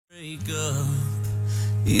Break up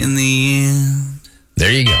in the end.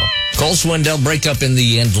 There you go. Cole Swindell, Break Up in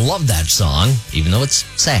the End. Love that song, even though it's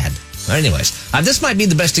sad. Anyways, this might be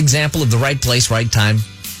the best example of the right place, right time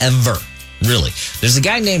ever. Really. There's a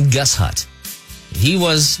guy named Gus Hutt. He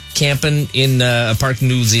was camping in a park in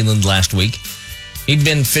New Zealand last week. He'd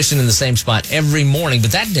been fishing in the same spot every morning,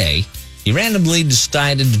 but that day, he randomly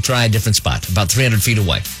decided to try a different spot, about 300 feet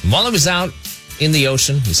away. And while he was out in the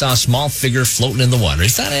ocean, he saw a small figure floating in the water. He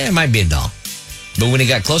thought, it might be a doll. But when he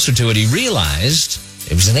got closer to it, he realized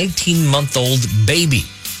it was an 18-month-old baby.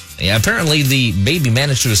 Yeah, apparently, the baby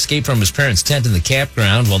managed to escape from his parents' tent in the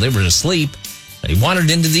campground while they were asleep. He wandered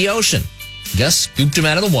into the ocean. Gus scooped him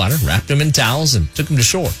out of the water, wrapped him in towels, and took him to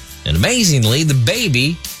shore. And amazingly, the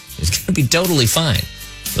baby is going to be totally fine.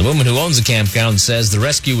 The woman who owns the campground says the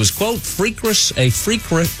rescue was, quote,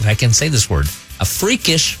 I can't say this word, a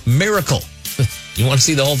freakish miracle. You want to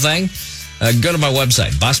see the whole thing? Go to my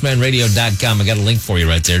website, bossmanradio.com. I got a link for you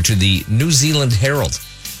right there to the New Zealand Herald.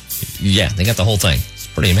 Yeah, they got the whole thing. It's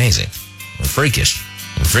pretty amazing.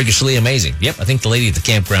 Freakishly amazing. Yep, I think the lady at the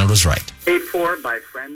campground was right. Paid for by friends.